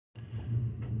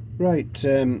Right,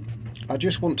 I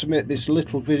just want to make this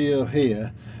little video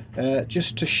here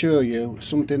just to show you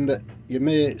something that you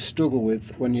may struggle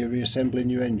with when you're reassembling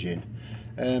your engine,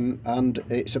 and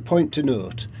it's a point to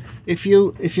note. If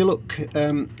you look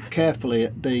carefully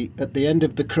at the end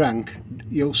of the crank,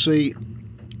 you'll see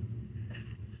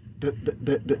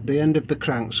that the end of the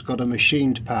crank's got a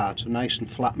machined part, a nice and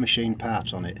flat machined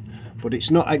part on it, but it's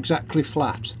not exactly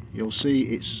flat. You'll see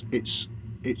it's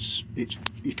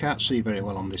you can't see very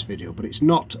well on this video, but it's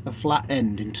not a flat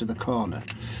end into the corner.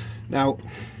 Now,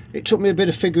 it took me a bit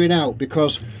of figuring out,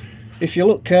 because if you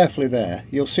look carefully there,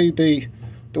 you'll see the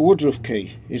woodruff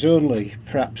key is only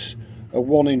perhaps a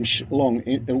 1 inch long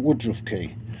woodruff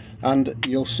key, and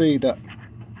you'll see that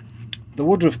the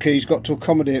woodruff key's got to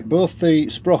accommodate both the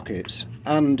sprockets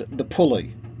and the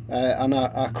pulley, and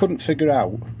I couldn't figure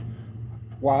out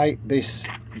why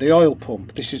the oil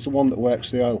pump, this is the one that works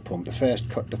the oil pump, the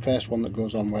first one that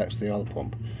goes on works the oil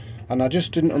pump, and I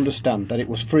just didn't understand that it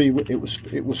was free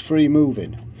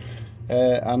moving,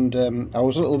 and I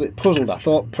was a little bit puzzled. I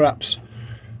thought perhaps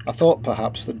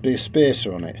there'd be a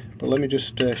spacer on it, but let me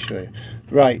just show you.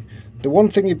 Right, the one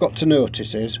thing you've got to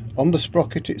notice is on the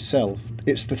sprocket itself,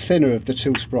 it's the thinner of the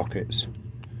two sprockets.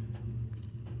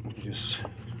 Let me just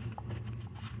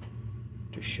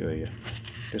show you.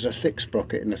 There's a thick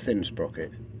sprocket and a thin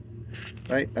sprocket,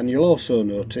 right? And you'll also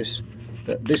notice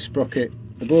that this sprocket,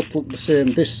 they both look the same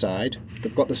this side,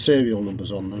 they've got the serial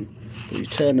numbers on them, but you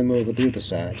turn them over the other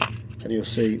side and you'll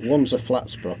see one's a flat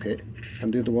sprocket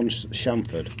and the other one's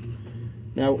chamfered.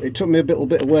 Now, it took me a little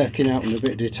bit of working out and a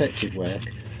bit of detective work,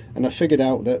 and I figured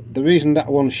out that the reason that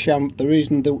one's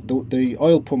the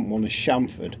oil pump one is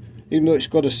chamfered, even though it's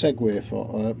got a Segway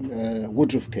for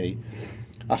woodruff key,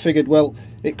 I figured, well,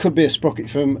 it could be a sprocket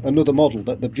from another model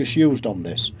that they've just used on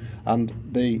this, and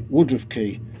the woodruff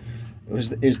key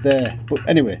is there. But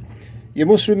anyway, you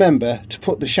must remember to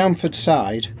put the chamfered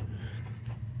side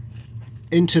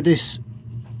into this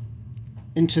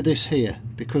here,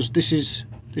 because this is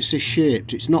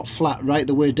shaped. It's not flat right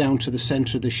the way down to the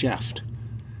centre of the shaft.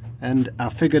 And I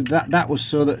figured that was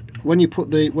so that when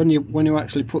you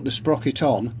actually put the sprocket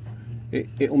on,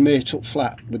 it'll mate up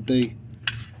flat with the.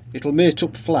 It'll mate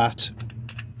up flat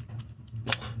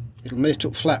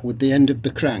with the end of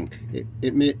the crank.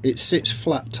 It sits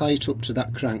flat, tight up to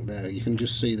that crank there. You can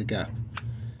just see the gap.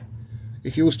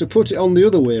 If you was to put it on the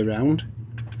other way around,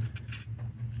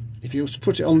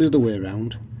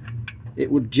 it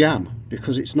would jam,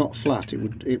 because it's not flat.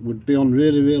 It would be on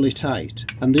really tight.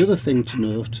 And the other thing to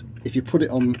note, if you put it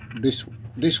on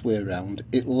this way around,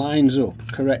 it lines up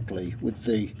correctly with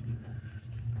the.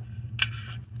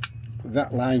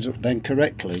 That lines up then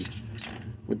correctly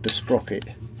with the sprocket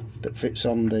that fits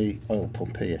on the oil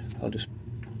pump here. I'll just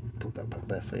put that back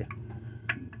there for you.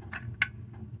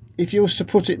 If you was to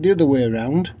put it the other way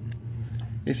around,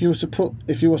 if you was to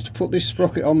put this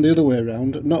sprocket on the other way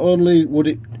around, not only would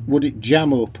it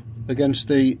jam up against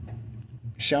the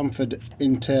chamfered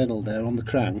internal there on the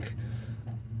crank,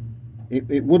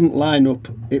 it wouldn't line up.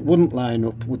 It wouldn't line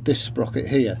up with this sprocket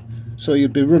here. So your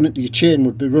chain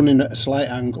would be running at a slight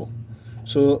angle.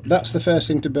 So that's the first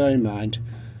thing to bear in mind.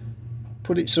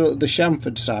 Put it so that the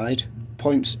chamfered side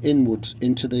points inwards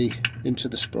into the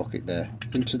sprocket there,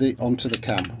 onto the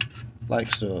cam, like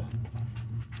so.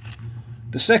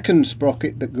 The second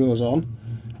sprocket that goes on,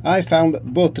 I found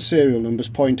that both the serial numbers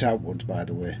point outwards, by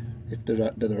the way, if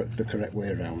they're the correct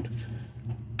way around.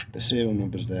 The serial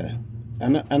numbers there,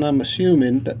 and I'm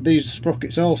assuming that these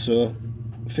sprockets also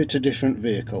fit a different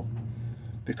vehicle,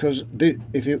 because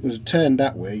if it was turned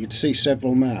that way, you'd see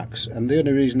several marks, and the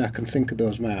only reason I can think of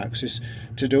those marks is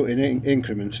to do it in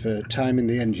increments for timing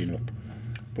the engine up.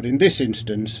 But in this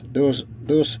instance, those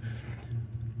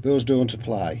don't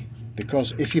apply,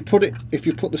 because if you put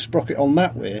the sprocket on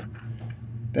that way,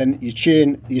 then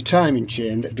your timing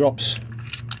chain that drops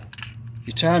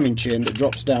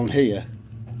down here,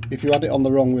 if you had it on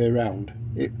the wrong way around,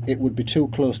 it would be too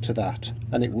close to that,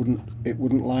 and it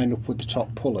wouldn't line up with the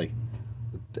top pulley,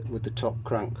 with the top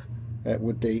crank,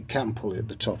 with the cam pulley at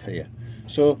the top here.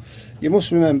 So you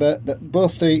must remember that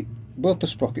both the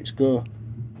sprockets go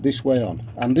this way on.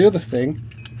 And the other thing,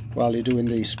 while you're doing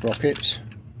these sprockets,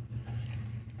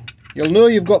 you'll know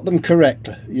you've got them correct.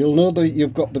 You'll know that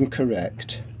you've got them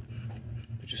correct.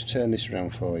 I'll just turn this around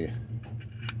for you,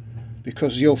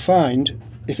 because you'll find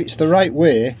if it's the right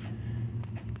way,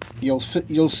 you'll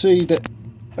see that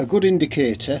a good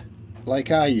indicator,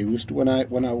 like I used when I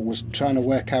was trying to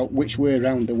work out which way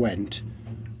around they went,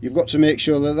 you've got to make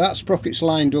sure that sprocket's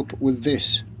lined up with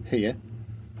this here,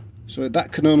 so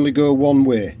that can only go one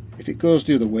way. If it goes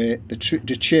the other way, the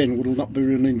chain will not be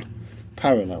running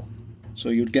parallel. so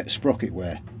you'd get sprocket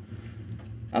wear.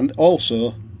 And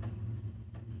also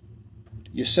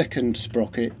your second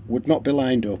sprocket would not be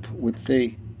lined up with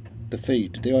the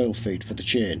feed, the oil feed for the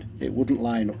chain. It wouldn't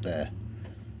line up there.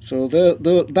 So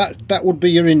that would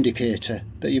be your indicator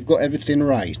that you've got everything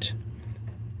right.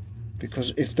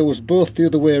 Because if there was both the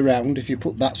other way around, if you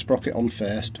put that sprocket on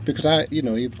first, because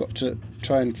you've got to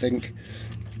try and think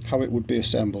how it would be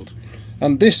assembled.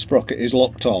 And this sprocket is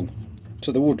locked on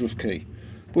to the Woodruff key,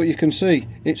 but you can see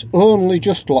it's only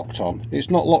just locked on. It's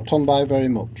not locked on by very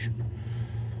much,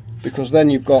 because then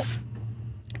you've got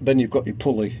your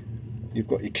pulley, you've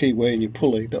got your keyway and your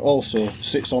pulley that also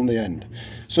sits on the end.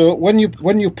 So when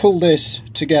you pull this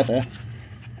together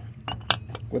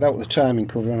without the timing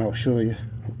cover, and I'll show you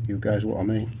guys what I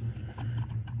mean.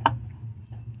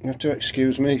 You have to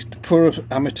excuse me, the poor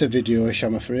amateur video-ish,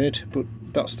 I'm afraid, but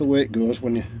that's the way it goes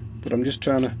when you. But I'm just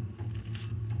trying to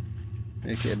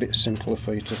make it a bit simpler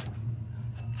for you to.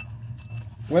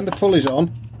 When the pulley's on,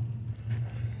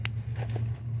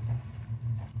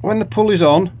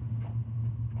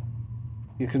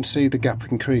 you can see the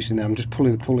gap increasing there. I'm just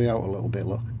pulling the pulley out a little bit.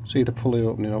 Look, see the pulley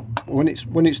opening up. When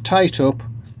it's tight up,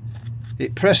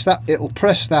 it'll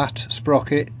press that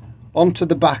sprocket onto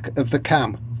the back of the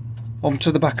cam,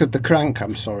 onto the back of the crank.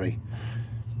 I'm sorry.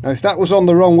 Now, if that was on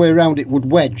the wrong way around, it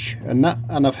would wedge, and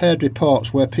I've heard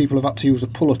reports where people have had to use a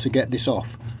puller to get this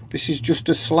off. This is just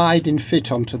a sliding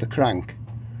fit onto the crank.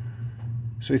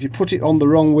 So if you put it on the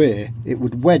wrong way, it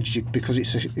would wedge because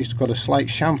it's got a slight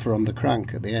chamfer on the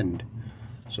crank at the end.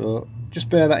 So just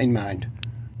bear that in mind.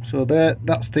 So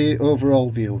that's the overall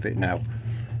view of it now.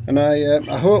 And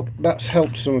I hope that's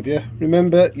helped some of you.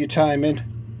 Remember your timing.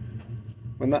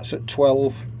 When that's at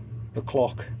 12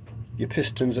 o'clock, your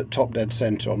piston's at top dead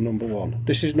centre on number 1.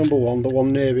 This is number 1, the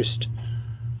one nearest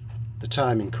the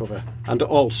timing cover. And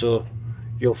also,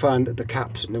 you'll find that the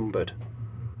cap's numbered.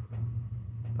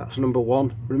 That's number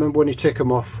 1. Remember when you tick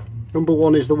them off, number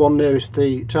 1 is the one nearest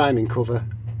the timing cover.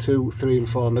 2, 3 and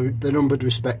 4, and they're numbered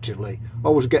respectively.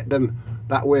 Always get them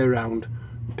that way around.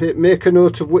 Make a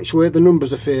note of which way the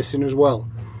numbers are facing as well,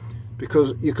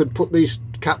 because you could put these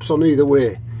caps on either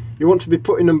way. You want to be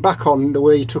putting them back on the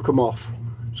way you took them off,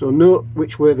 so note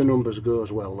which way the numbers go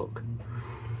as well. Look,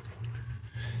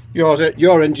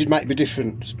 your engine might be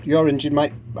different. Your engine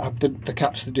might have the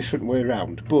caps the different way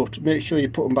around, but make sure you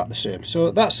put them back the same.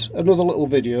 So that's another little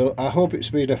video. I hope it's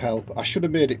been of help. I should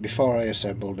have made it before I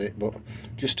assembled it, but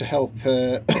just to help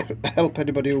help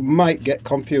anybody who might get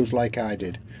confused like I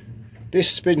did. This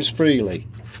spins freely,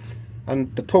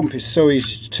 and the pump is so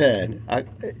easy to turn.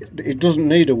 It doesn't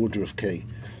need a Woodruff key,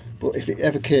 but if it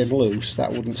ever came loose,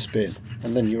 that wouldn't spin,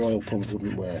 and then your oil pump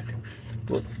wouldn't work.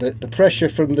 But the pressure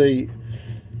from the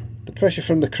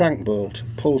crank bolt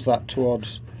pulls that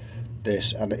towards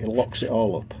this, and it locks it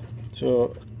all up.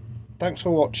 So thanks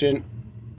for watching.